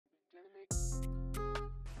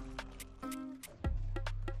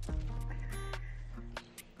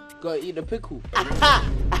Gotta eat the pickle.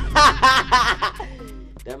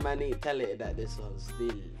 That man ain't tell it that this was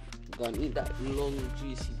still. Gonna eat that long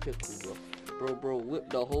juicy pickle, bro. Bro, whip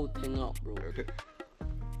the whole thing up, bro.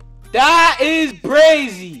 That is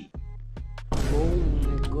brazy. Oh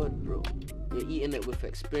my god, bro. You're eating it with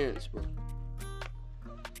experience, bro.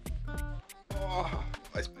 Oh,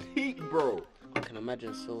 it's peak, bro. I can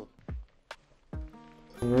imagine so.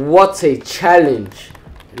 What a challenge.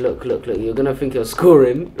 Look. You're gonna think you're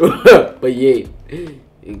scoring, but you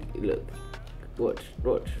ain't. Look. Watch.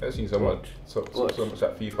 I've seen someone so much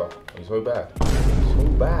at FIFA. He's so bad. So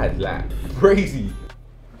bad, like crazy.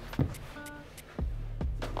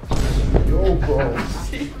 Yo, bro.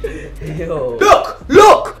 Yo.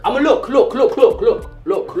 Look! I'ma look.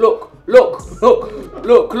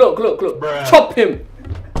 Bruh. Chop him.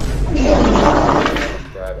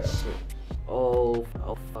 Oh,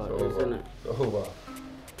 fuck, isn't it? Over.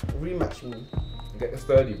 Rematch me. Get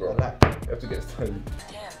sturdy, bro. You have to get sturdy.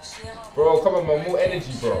 Bro, come on, man. More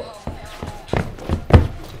energy, bro.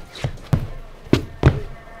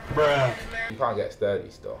 Bruh. You can't get sturdy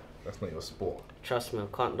still. That's not your sport. Trust me, I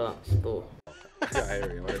can't dance still.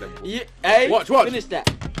 Yeah, hey, watch. Finish that.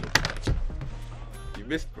 You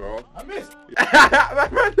missed, bro. I missed.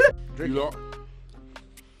 You lot.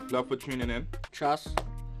 Love for tuning in. Trust.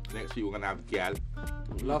 Next week we're gonna have gal.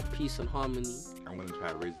 Love, peace, and harmony. I'm gonna try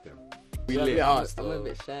to raise them. I'm a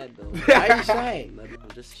bit shy though. Why are you shy?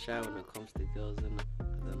 I'm just shy when it comes to girls, innit? I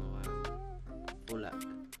don't know why. I feel like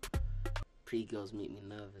pre-girls make me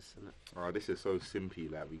nervous, innit? Oh, this is so simpy,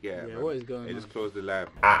 like we get it. Yeah, man. what is going on? They just close the live.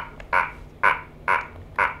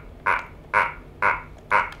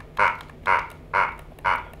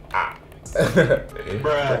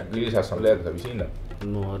 Bruh. You just have some legs, have you seen that?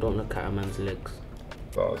 No, I don't look at a man's legs.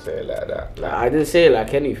 Don't say it like that. Like, I didn't say it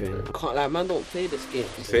like anything. I can't, like, man, don't play this game.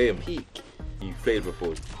 Same. Peak. You played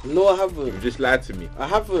before. No, I haven't. You just lied to me. I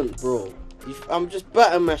haven't, bro. I'm just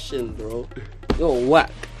batter mashing, bro. You're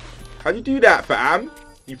whack. How'd you do that, fam?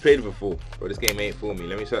 You played before. Bro, this game ain't for me.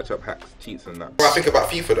 Let me search up hacks, cheats and that. When I think about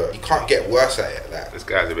FIFA though, you can't get worse at it. Like, This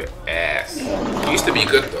guy's a bit ass. He used to be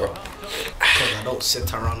good though. Because I don't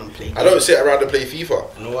sit around and play. I don't sit around and play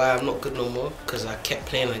FIFA. You know why I'm not good no more? Because I kept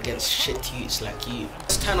playing against shit youths like you.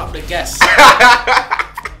 Let's turn up the gas.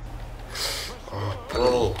 Oh,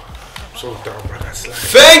 bro. I'm so down by that slide.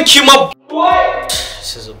 Thank you, my boy!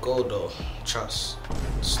 This is a goal though. Trust.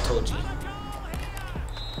 Just told you.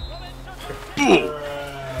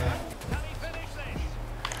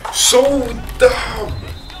 So dumb.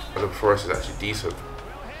 The forest is actually decent.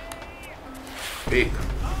 Big.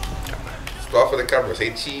 Start for the camera, say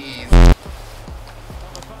cheese.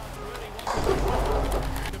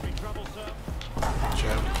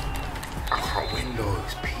 Jam. I can't win though,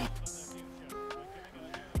 it's peak.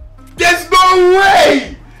 There's no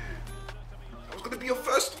way! I was gonna be your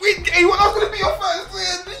first win game. I was gonna be your first win.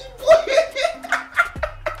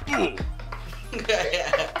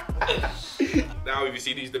 Now if you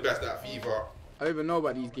see these the best at FIFA. I don't even know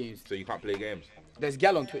about these games. So you can't play games? There's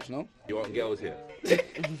gal on Twitch, no? You want girls here?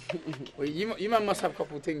 Well, you man must have a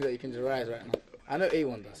couple of things that you can just rise right now. I know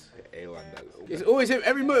A1 does. A1 does. It's always him.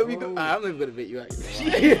 Every moment we go. I'm not even gonna bet you out.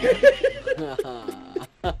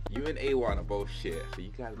 You and A1 are both shit, so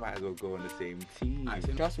you guys might as well go on the same team.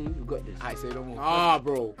 Trust me, we've got this. I say no more. Ah,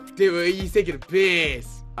 bro. Dude, he's taking the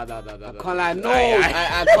piss. I can't lie, no.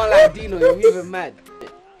 I can't lie, Deno. You're moving mad.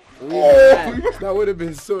 That would have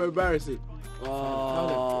been so embarrassing.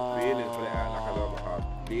 Oh.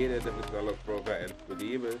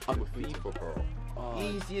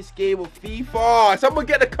 Easiest game of FIFA. Someone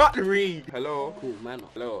get the cutlery. Hello. Cool, man.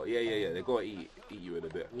 Hello. Yeah. They're gonna eat you in a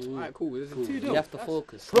bit. Alright, cool. This is Cool. 2-0. You have to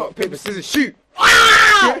focus. Rock, paper, scissors, shoot.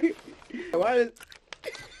 Why is...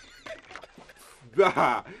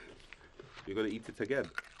 You're gonna eat it again.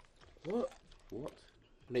 What? What?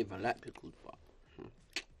 I don't even like pickles, but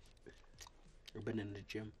I've been in the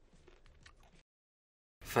gym.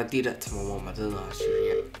 If I do that to my mom, I don't know how she'd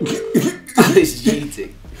react. I was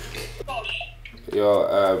cheating.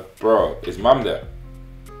 Yo, bro, is mum there?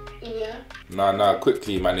 Yeah. Nah,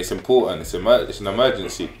 quickly, man. It's important. It's an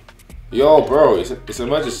emergency. Yo, bro, it's an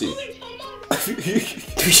emergency.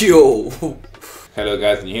 Yo. Hello,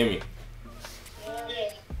 guys. Can you hear me?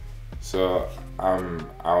 So, I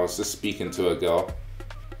was just speaking to a girl,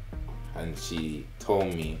 and she told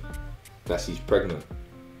me that she's pregnant.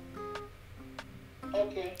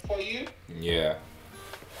 Okay, for you? Yeah.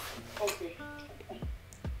 Okay.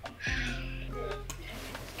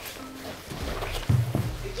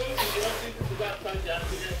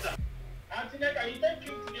 Antineka, you take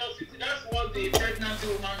curiosity. That's what the pregnant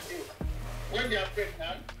woman do. When they are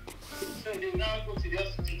pregnant, so they now go to the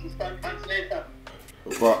hospital to antenatal.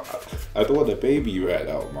 But I don't want a baby right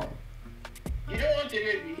now, mom. You don't want a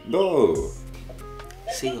baby? No.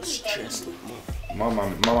 Say you're stressed, mom.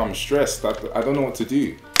 I'm stressed. I don't know what to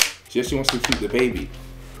do. She actually wants to keep the baby.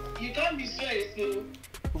 You can't be stressed, so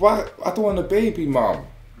Why? I don't want a baby, mom.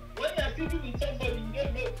 when you're sleeping with somebody, you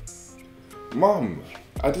don't know. Mom,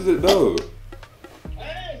 I didn't know. So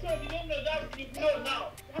if you don't know that, you know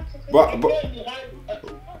now. But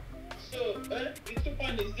So, the 2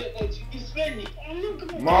 pound is there, but it's raining.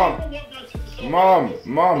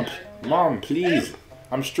 Mom, please.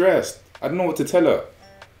 I'm stressed. I don't know what to tell her.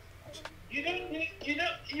 You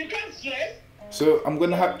can't stress. So I'm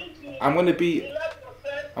gonna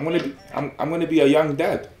be a young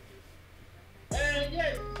dad.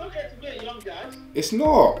 Yes, it's okay to be a young dad. It's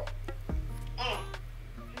not.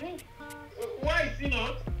 Why is it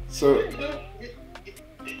not? So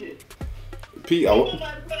Pete, I'm going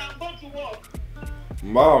to work.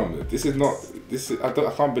 Mom, this is I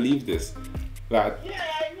can't believe this. Like, Yeah,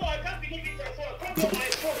 I know, I can't believe it as well. Come on my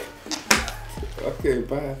phone. okay,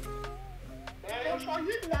 bye. Are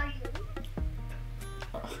you lying?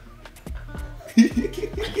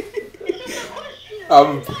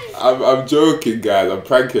 I'm joking, guys. I'm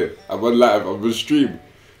pranking. I'm on live. I'm on stream.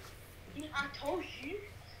 I told you,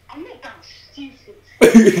 I'm not that stupid.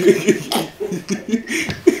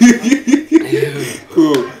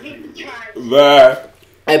 Cool. Bye.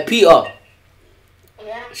 Hey, Peter.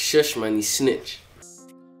 Yeah. Shush, man, you snitch.